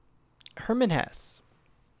Herman Hesse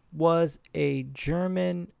was a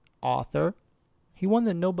German author. He won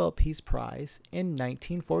the Nobel Peace Prize in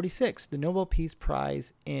 1946, the Nobel Peace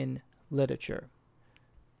Prize in Literature.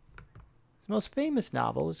 His most famous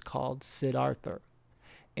novel is called Siddhartha.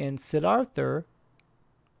 And Siddhartha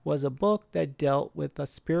was a book that dealt with a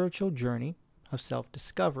spiritual journey of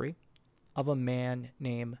self-discovery of a man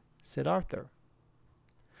named Siddhartha.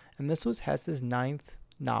 And this was Hesse's 9th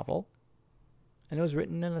novel, and it was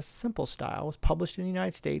written in a simple style. It was published in the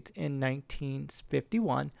United States in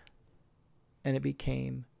 1951, and it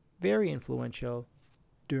became very influential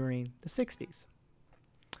during the 60s.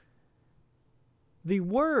 The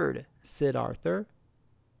word Siddhartha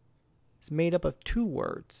is made up of two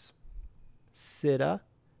words, Siddha,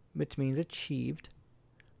 which means achieved,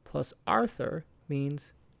 plus Arthur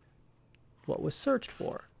means what was searched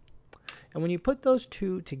for. And when you put those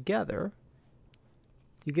two together,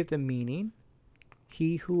 you get the meaning,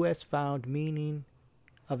 he who has found meaning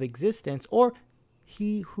of existence, or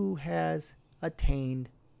he who has attained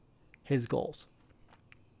his goals.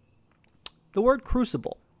 The word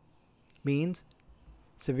crucible means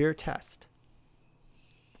severe test,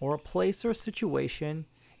 or a place or situation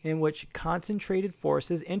in which concentrated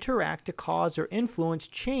forces interact to cause or influence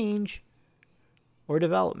change or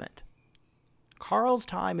development. Karl's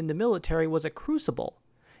time in the military was a crucible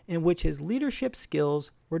in which his leadership skills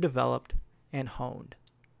were developed and honed.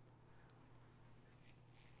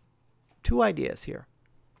 Two ideas here.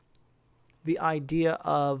 The idea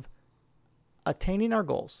of attaining our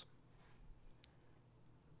goals.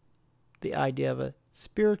 The idea of a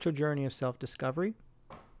spiritual journey of self-discovery.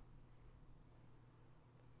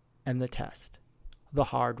 And the test, the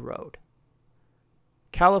hard road.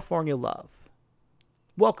 California love.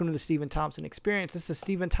 Welcome to the Stephen Thompson Experience. This is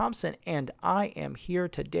Stephen Thompson, and I am here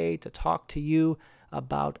today to talk to you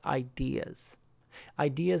about ideas.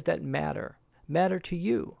 Ideas that matter to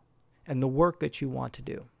you, and the work that you want to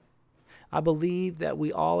do. I believe that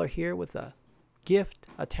we all are here with a gift,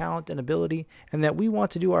 a talent, and ability, and that we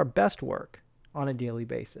want to do our best work on a daily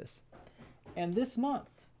basis. And this month,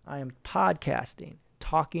 I am podcasting,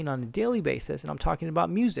 talking on a daily basis, and I'm talking about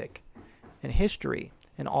music and history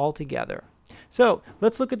and all together. So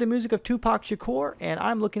let's look at the music of Tupac Shakur, and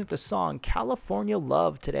I'm looking at the song California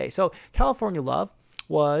Love today. So California Love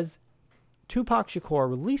was Tupac Shakur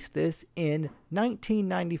released this in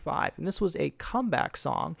 1995, and this was a comeback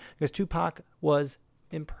song because Tupac was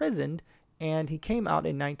imprisoned, and he came out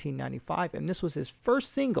in 1995, and this was his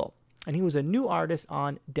first single, and he was a new artist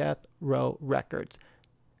on Death Row Records.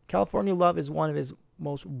 California Love is one of his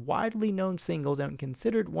most widely known singles and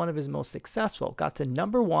considered one of his most successful. Got to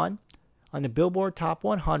number 1 on the Billboard Top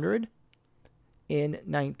 100 in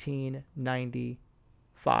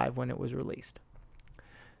 1995 when it was released.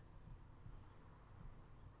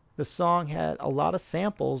 The song had a lot of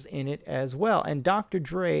samples in it as well, and Dr.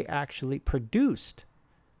 Dre actually produced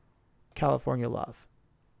California Love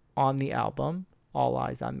on the album All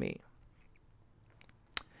Eyes on Me.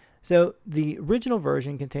 So the original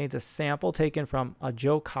version contains a sample taken from a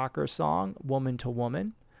Joe Cocker song, Woman to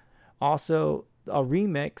Woman. Also, a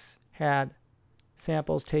remix had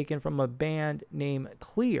samples taken from a band named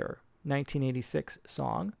Clear, 1986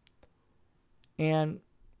 song. And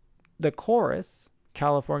the chorus,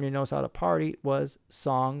 California Knows How to Party, was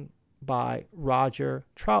sung by Roger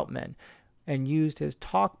Troutman and used his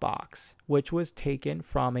talk box, which was taken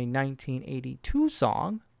from a 1982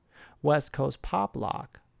 song, West Coast Pop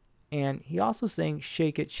Lock. And he also sang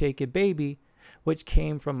Shake It, Baby, which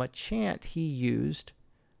came from a chant he used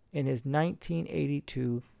in his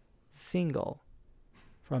 1982 single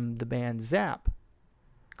from the band Zapp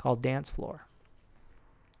called Dance Floor.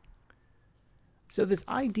 So this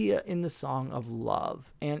idea in the song of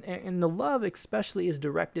love, and the love especially is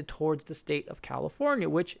directed towards the state of California,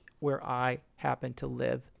 where I happen to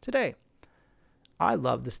live today. I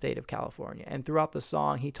love the state of California, and throughout the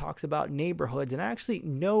song he talks about neighborhoods, and I actually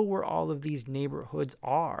know where all of these neighborhoods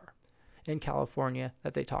are in California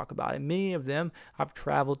that they talk about, and many of them I've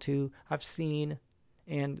traveled to, I've seen,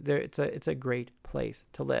 and it's a great place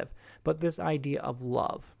to live. But this idea of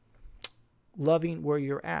love, loving where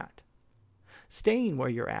you're at, staying where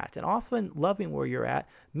you're at, and often loving where you're at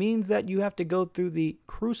means that you have to go through the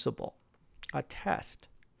crucible, a test,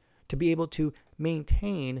 to be able to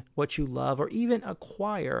maintain what you love or even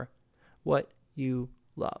acquire what you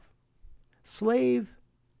love. Slave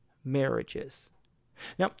marriages.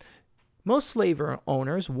 Now, most slave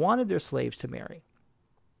owners wanted their slaves to marry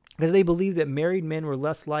because they believed that married men were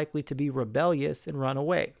less likely to be rebellious and run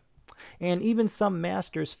away. And even some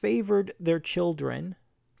masters favored their children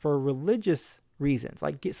for religious reasons,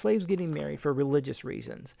 like slaves getting married for religious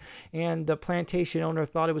reasons. And the plantation owner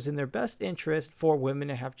thought it was in their best interest for women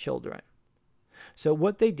to have children. So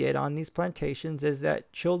what they did on these plantations is that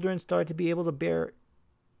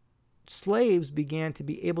slaves began to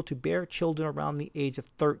be able to bear children around the age of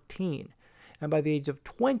 13. And by the age of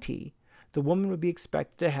 20, the woman would be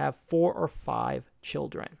expected to have 4 or 5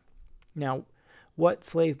 children. Now, what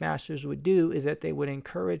slave masters would do is that they would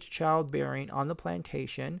encourage childbearing on the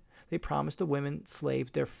plantation. They promised the women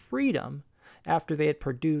slaves their freedom after they had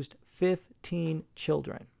produced 15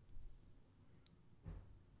 children.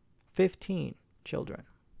 15 children.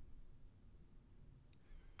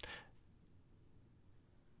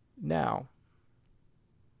 Now,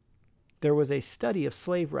 there was a study of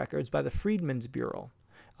slave records by the Freedmen's Bureau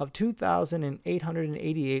of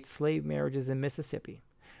 2,888 slave marriages in Mississippi,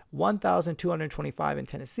 1,225 in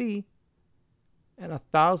Tennessee, and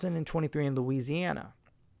 1,023 in Louisiana.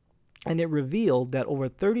 And it revealed that over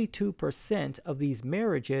 32% of these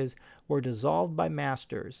marriages were dissolved by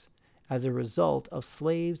masters as a result of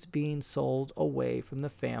slaves being sold away from the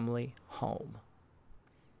family home.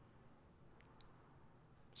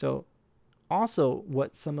 So, also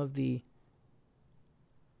what some of the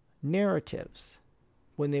narratives,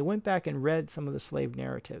 when they went back and read some of the slave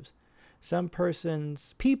narratives,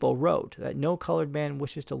 people wrote that no colored man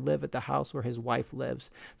wishes to live at the house where his wife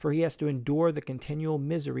lives, for he has to endure the continual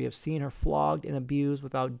misery of seeing her flogged and abused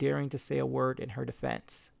without daring to say a word in her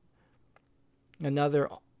defense. Another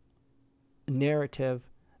narrative,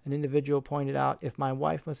 an individual pointed out, if my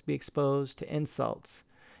wife must be exposed to insults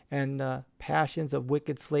and the passions of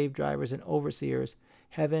wicked slave drivers and overseers,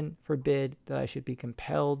 heaven forbid that I should be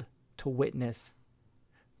compelled to witness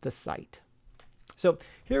the sight. So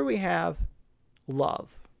here we have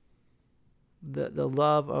love, the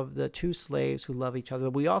love of the two slaves who love each other.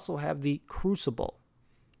 We also have the crucible,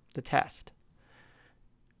 the test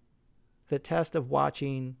of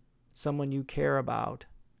watching someone you care about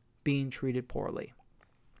being treated poorly.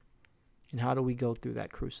 And how do we go through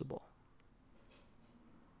that crucible?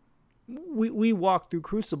 We walk through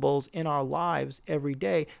crucibles in our lives every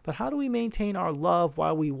day, but how do we maintain our love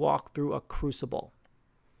while we walk through a crucible?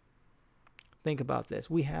 Think about this.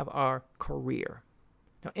 We have our career.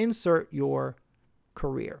 Now insert your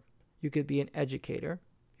career. You could be an educator.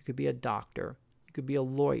 You could be a doctor. You could be a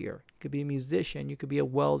lawyer. You could be a musician. You could be a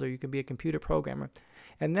welder. You could be a computer programmer.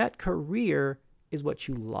 And that career is what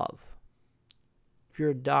you love. If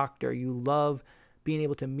you're a doctor, you love being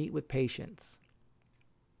able to meet with patients.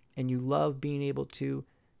 And you love being able to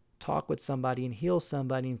talk with somebody and heal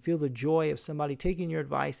somebody and feel the joy of somebody taking your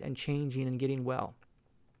advice and changing and getting well.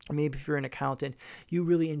 Maybe if you're an accountant, you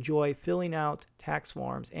really enjoy filling out tax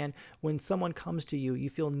forms. And when someone comes to you, you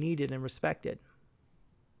feel needed and respected.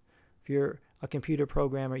 If you're a computer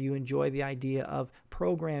programmer, you enjoy the idea of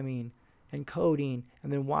programming and coding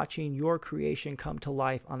and then watching your creation come to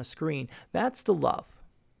life on a screen. That's the love.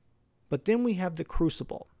 But then we have the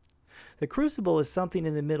crucible. The crucible is something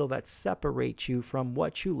in the middle that separates you from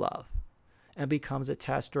what you love and becomes a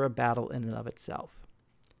test or a battle in and of itself.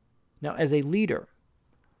 Now, as a leader,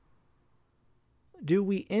 do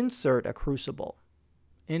we insert a crucible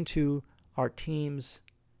into our team's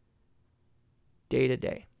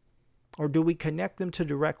day-to-day? Or do we connect them to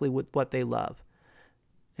directly with what they love?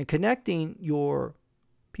 And connecting your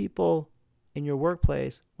people in your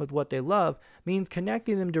workplace with what they love means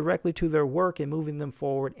connecting them directly to their work and moving them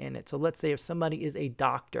forward in it. So let's say if somebody is a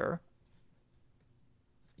doctor,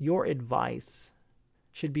 your advice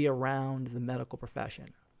should be around the medical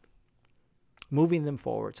profession, moving them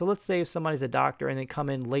forward. So let's say if somebody's a doctor and they come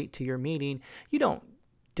in late to your meeting, you don't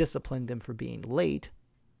discipline them for being late,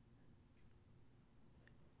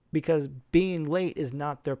 because being late is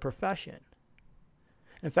not their profession.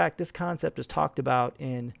 In fact, this concept is talked about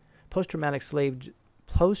in Post-Traumatic Slave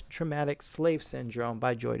Syndrome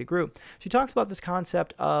by Joy DeGruy. She talks about this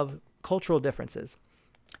concept of cultural differences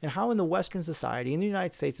and how in the Western society, in the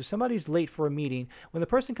United States, if somebody's late for a meeting, when the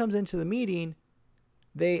person comes into the meeting,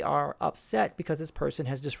 they are upset because this person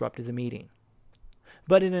has disrupted the meeting.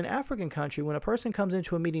 But in an African country, when a person comes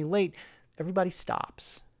into a meeting late, everybody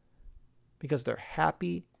stops because they're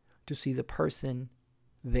happy to see the person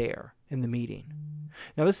there in the meeting.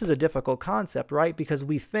 Now, this is a difficult concept, right? Because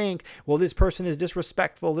we think, well, this person is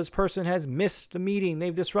disrespectful. This person has missed the meeting.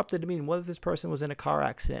 They've disrupted the meeting. What if this person was in a car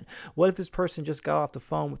accident? What if this person just got off the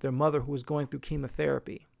phone with their mother who was going through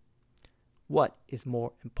chemotherapy? What is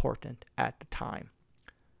more important at the time?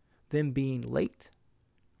 Them being late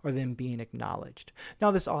or them being acknowledged. Now,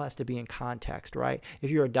 this all has to be in context, right? If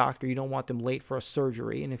you're a doctor, you don't want them late for a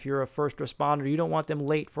surgery. And if you're a first responder, you don't want them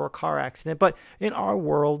late for a car accident. But in our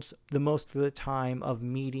worlds, the most of the time of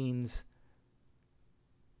meetings,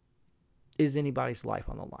 is anybody's life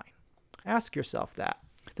on the line? Ask yourself that.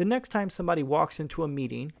 The next time somebody walks into a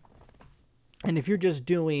meeting, and if you're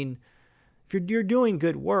doing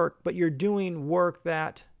good work, but you're doing work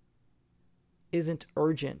that isn't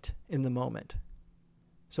urgent in the moment.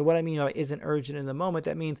 So what I mean by isn't urgent in the moment,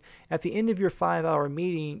 that means at the end of your 5-hour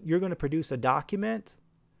meeting, you're going to produce a document.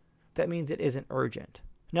 That means it isn't urgent.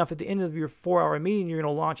 Now, if at the end of your 4-hour meeting, you're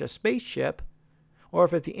going to launch a spaceship, or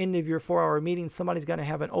if at the end of your 4-hour meeting, somebody's going to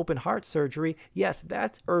have an open heart surgery, yes,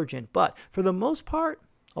 that's urgent. But for the most part,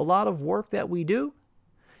 a lot of work that we do,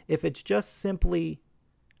 if it's just simply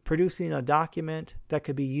producing a document that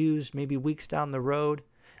could be used maybe weeks down the road,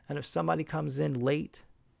 and if somebody comes in late,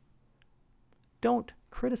 don't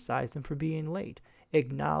criticize them for being late.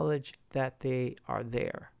 Acknowledge that they are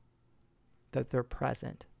there, that they're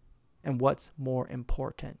present, and what's more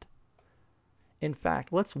important. In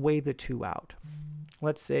fact, let's weigh the two out.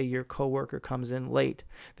 Let's say your coworker comes in late.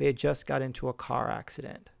 They had just got into a car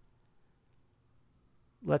accident.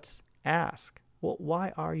 Let's ask, well,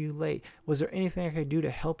 why are you late? Was there anything I could do to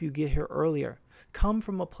help you get here earlier? Come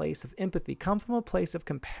from a place of empathy. Come from a place of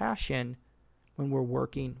compassion when we're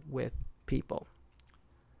working with people.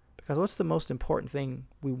 Because what's the most important thing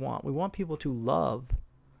we want? We want people to love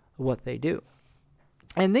what they do.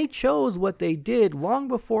 And they chose what they did long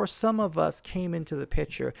before some of us came into the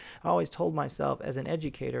picture. I always told myself as an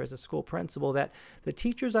educator, as a school principal, that the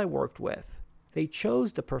teachers I worked with, they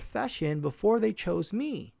chose the profession before they chose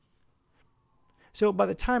me. So by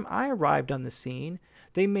the time I arrived on the scene,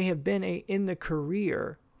 they may have been in the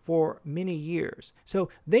career for many years. So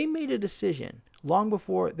they made a decision long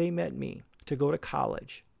before they met me to go to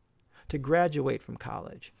college, to graduate from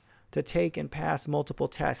college, to take and pass multiple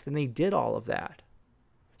tests, and they did all of that.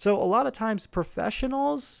 So a lot of times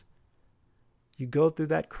professionals, you go through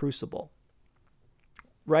that crucible,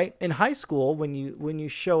 right? In high school, when you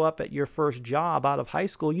show up at your first job out of high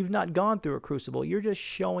school, you've not gone through a crucible. You're just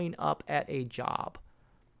showing up at a job.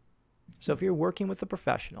 So if you're working with a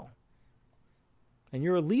professional and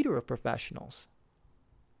you're a leader of professionals,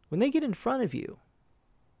 when they get in front of you,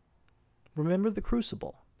 remember the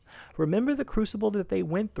crucible. Remember the crucible that they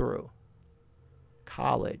went through.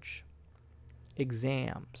 College,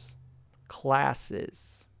 exams,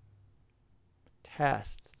 classes,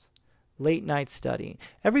 tests, late night studying,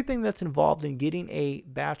 everything that's involved in getting a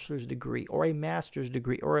bachelor's degree or a master's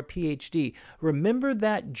degree or a PhD. Remember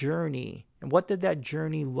that journey, and what did that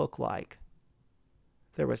journey look like?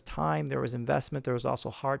 There was time, there was investment, there was also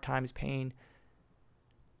hard times, pain.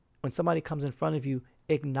 When somebody comes in front of you,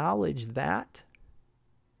 acknowledge that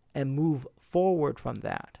and move forward from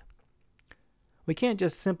that. We can't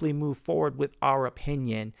just simply move forward with our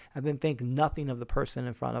opinion and then think nothing of the person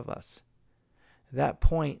in front of us. At that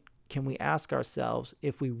point, can we ask ourselves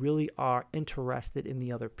if we really are interested in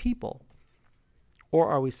the other people? Or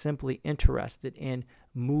are we simply interested in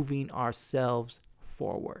moving ourselves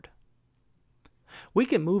forward? We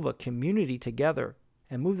can move a community together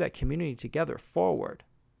and move that community together forward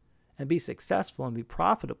and be successful and be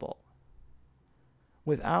profitable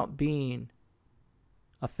without being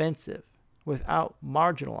offensive, without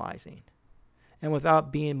marginalizing, and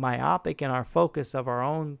without being myopic in our focus of our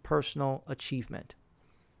own personal achievement.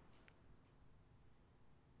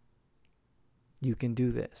 You can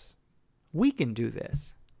do this. We can do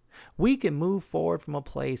this. We can move forward from a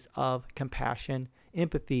place of compassion,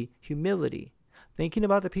 empathy, humility, thinking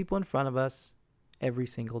about the people in front of us every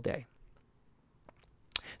single day.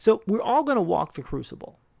 So we're all going to walk the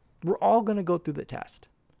crucible. We're all going to go through the test.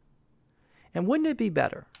 And wouldn't it be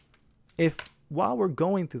better if while we're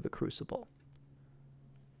going through the crucible,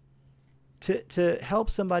 to help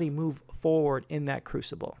somebody move forward in that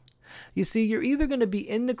crucible? You see, you're either going to be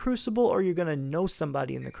in the crucible or you're going to know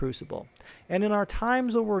somebody in the crucible. And in our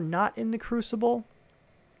times where we're not in the crucible,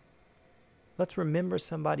 let's remember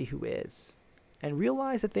somebody who is and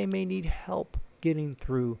realize that they may need help getting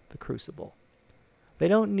through the crucible. They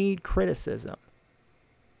don't need criticism.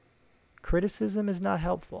 Criticism is not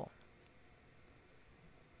helpful.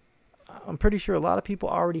 I'm pretty sure a lot of people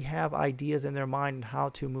already have ideas in their mind on how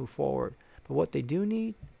to move forward. But what they do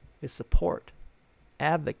need is support,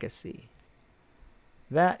 advocacy.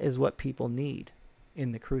 That is what people need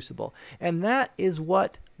in the crucible. And that is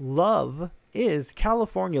what love is.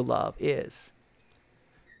 California love is.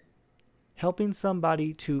 Helping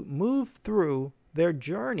somebody to move through their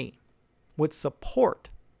journey with support,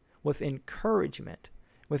 with encouragement,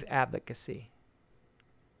 with advocacy.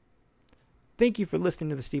 Thank you for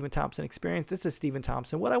listening to the Stephen Thompson Experience. This is Stephen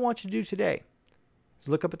Thompson. What I want you to do today is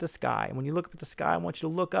look up at the sky. And when you look up at the sky, I want you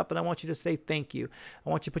to look up and I want you to say thank you. I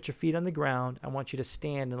want you to put your feet on the ground. I want you to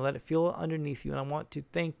stand and let it feel underneath you. And I want to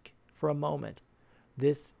think for a moment.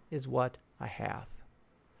 This is what I have.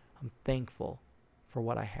 I'm thankful for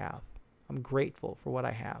what I have. I'm grateful for what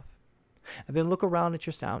I have. And then look around at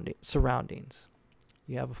your surroundings.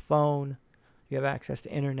 You have a phone. You have access to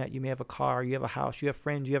internet. You may have a car. You have a house. You have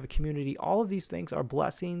friends. You have a community. All of these things are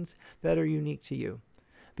blessings that are unique to you.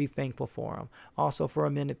 Be thankful for them. Also, for a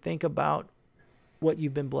minute, think about what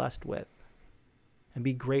you've been blessed with and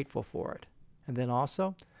be grateful for it. And then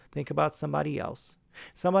also, think about somebody else.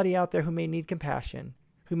 Somebody out there who may need compassion,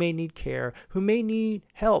 who may need care, who may need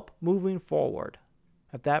help moving forward.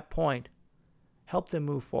 At that point, help them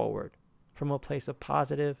move forward from a place of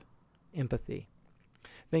positive empathy.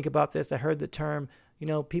 Think about this. I heard the term,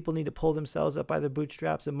 people need to pull themselves up by their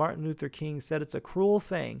bootstraps. And Martin Luther King said it's a cruel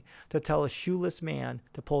thing to tell a shoeless man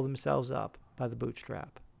to pull themselves up by their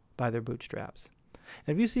bootstraps.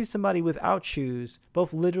 And if you see somebody without shoes,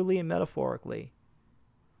 both literally and metaphorically,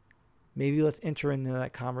 maybe let's enter into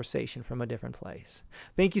that conversation from a different place.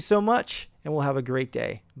 Thank you so much, and we'll have a great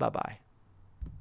day. Bye-bye.